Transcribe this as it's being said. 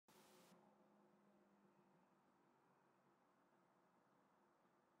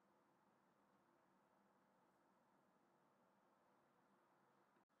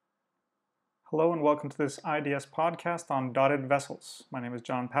Hello and welcome to this IDS podcast on dotted vessels. My name is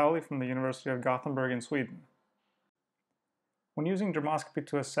J.PAOLI from the University of Gothenburg in Sweden. When using dermoscopy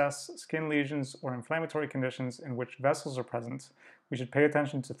to assess skin lesions or inflammatory conditions in which vessels are present, we should pay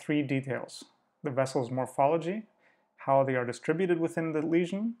attention to three details: the vessel's morphology, how they are distributed within the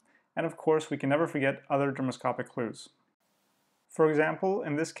lesion, and of course we can never forget other dermoscopic clues. For example,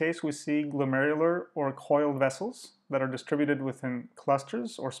 in this case we see glomerular or coiled vessels that are distributed within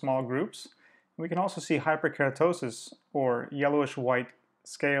clusters or small groups. We can also see hyperkeratosis or yellowish-white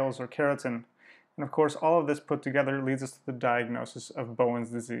scales or keratin. And of course, all of this put together leads us to the diagnosis of Bowen's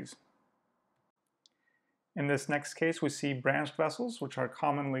disease. In this next case, we see branched vessels, which are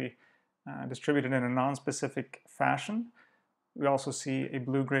commonly distributed in a non-specific fashion. We also see a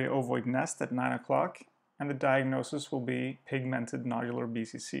blue-gray ovoid nest at 9 o'clock, and the diagnosis will be pigmented nodular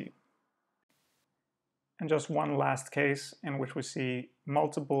BCC. And just one last case in which we see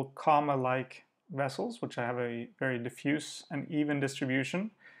multiple comma-like vessels, which have a very diffuse and even distribution.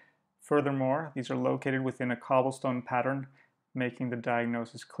 Furthermore, these are located within a cobblestone pattern, making the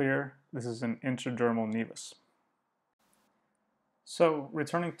diagnosis clear. This is an intradermal nevus. So,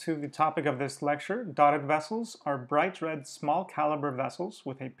 returning to the topic of this lecture, dotted vessels are bright red small caliber vessels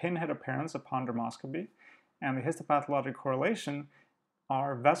with a pinhead appearance upon dermoscopy, and the histopathologic correlation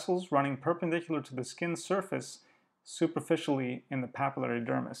are vessels running perpendicular to the skin surface superficially in the papillary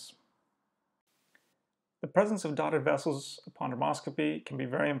dermis. The presence of dotted vessels upon dermoscopy can be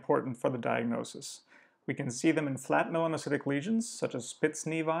very important for the diagnosis. We can see them in flat melanocytic lesions such as Spitz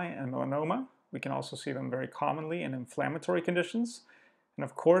nevi and melanoma. We can also see them very commonly in inflammatory conditions. And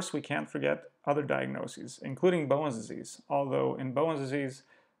of course, we can't forget other diagnoses, including Bowen's disease, although in Bowen's disease,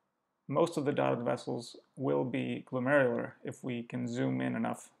 most of the dotted vessels will be glomerular if we can zoom in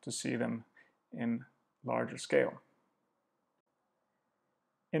enough to see them in larger scale.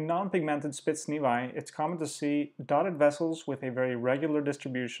 In non-pigmented Spitz nevi, it's common to see dotted vessels with a very regular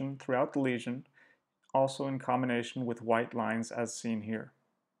distribution throughout the lesion, also in combination with white lines as seen here.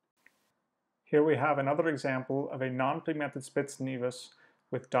 Here we have another example of a non-pigmented Spitz nevus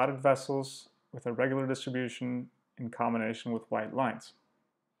with dotted vessels with a regular distribution in combination with white lines.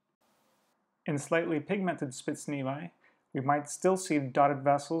 In slightly pigmented Spitz nevi, we might still see dotted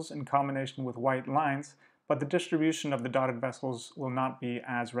vessels in combination with white lines, but the distribution of the dotted vessels will not be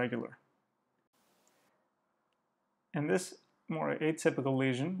as regular. In this more atypical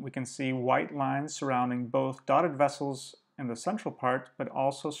lesion, we can see white lines surrounding both dotted vessels in the central part, but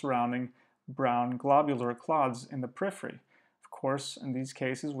also surrounding brown globular clods in the periphery. Of course, in these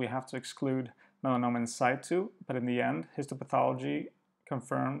cases, we have to exclude melanoma in situ, but in the end, histopathology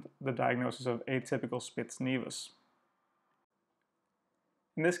confirmed the diagnosis of atypical Spitz nevus.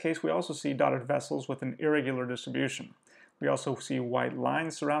 In this case, we also see dotted vessels with an irregular distribution. We also see white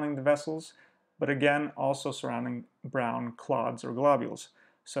lines surrounding the vessels, but again, also surrounding brown clods or globules.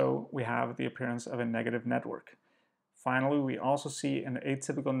 So we have the appearance of a negative network. Finally, we also see an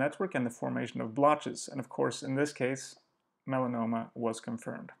atypical network and the formation of blotches. And of course, in this case, melanoma was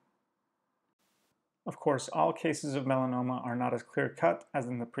confirmed. Of course, all cases of melanoma are not as clear-cut as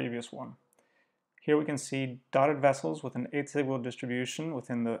in the previous one. Here we can see dotted vessels with an atypical distribution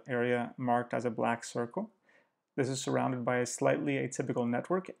within the area marked as a black circle. This is surrounded by a slightly atypical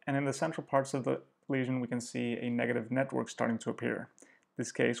network, and in the central parts of the lesion we can see a negative network starting to appear.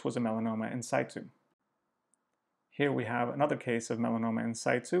 This case was a melanoma in situ. Here we have another case of melanoma in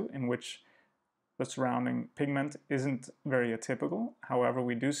situ in which the surrounding pigment isn't very atypical. However,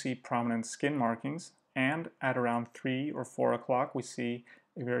 we do see prominent skin markings, and at around 3 or 4 o'clock we see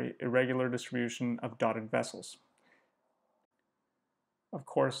a very irregular distribution of dotted vessels. Of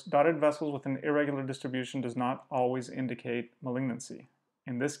course, dotted vessels with an irregular distribution does not always indicate malignancy.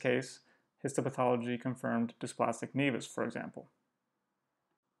 In this case, histopathology confirmed dysplastic nevus, for example.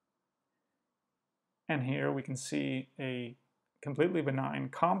 And here we can see a completely benign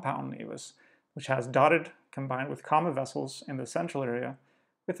compound nevus, which has dotted combined with comma vessels in the central area,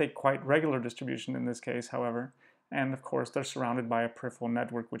 with a quite regular distribution in this case, however, and of course they're surrounded by a peripheral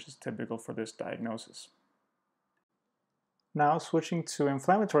network, which is typical for this diagnosis. Now switching to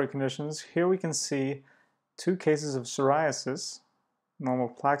inflammatory conditions, here we can see two cases of psoriasis, normal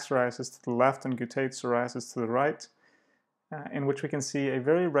plaque psoriasis to the left and guttate psoriasis to the right, in which we can see a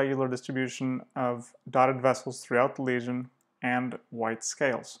very regular distribution of dotted vessels throughout the lesion and white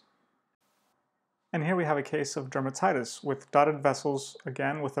scales. And here we have a case of dermatitis with dotted vessels,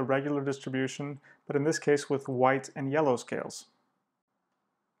 again with a regular distribution, but in this case with white and yellow scales.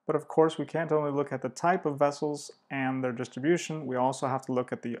 But of course we can't only look at the type of vessels and their distribution, we also have to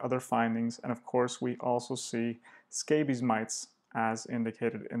look at the other findings, and of course we also see scabies mites as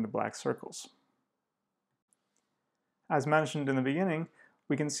indicated in the black circles. As mentioned in the beginning,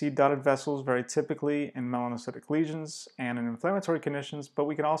 we can see dotted vessels very typically in melanocytic lesions and in inflammatory conditions, but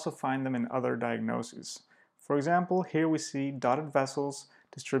we can also find them in other diagnoses. For example, here we see dotted vessels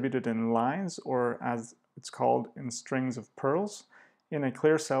distributed in lines, or as it's called, in strings of pearls, in a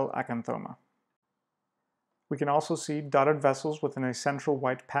clear cell acanthoma. We can also see dotted vessels within a central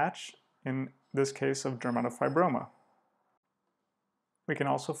white patch, in this case of dermatofibroma. We can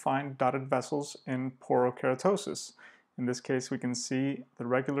also find dotted vessels in porokeratosis. In this case, we can see the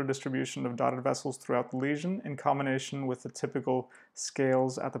regular distribution of dotted vessels throughout the lesion in combination with the typical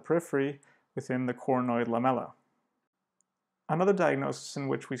scales at the periphery within the coronoid lamella. Another diagnosis in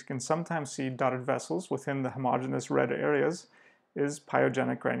which we can sometimes see dotted vessels within the homogeneous red areas is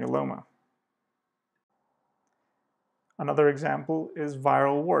pyogenic granuloma. Another example is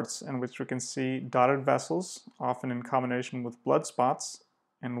viral warts, in which we can see dotted vessels, often in combination with blood spots,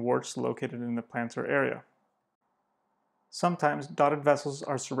 and warts located in the plantar area. Sometimes dotted vessels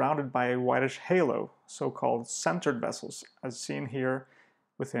are surrounded by a whitish halo, so-called centered vessels, as seen here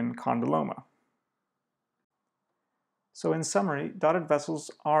within condyloma. So in summary, dotted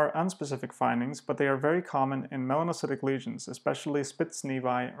vessels are unspecific findings, but they are very common in melanocytic lesions, especially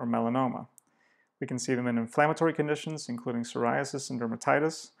Spitz-Nevi or melanoma. We can see them in inflammatory conditions, including psoriasis and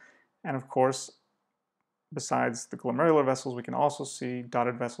dermatitis, and of course, besides the glomerular vessels, we can also see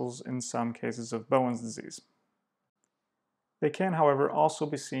dotted vessels in some cases of Bowen's disease. They can, however, also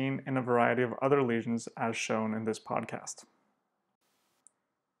be seen in a variety of other lesions as shown in this podcast.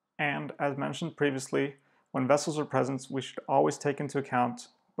 And as mentioned previously, when vessels are present, we should always take into account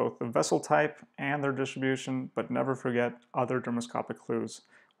both the vessel type and their distribution, but never forget other dermoscopic clues,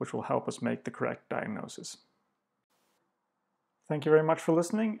 which will help us make the correct diagnosis. Thank you very much for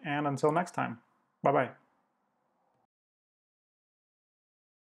listening, and until next time, bye-bye.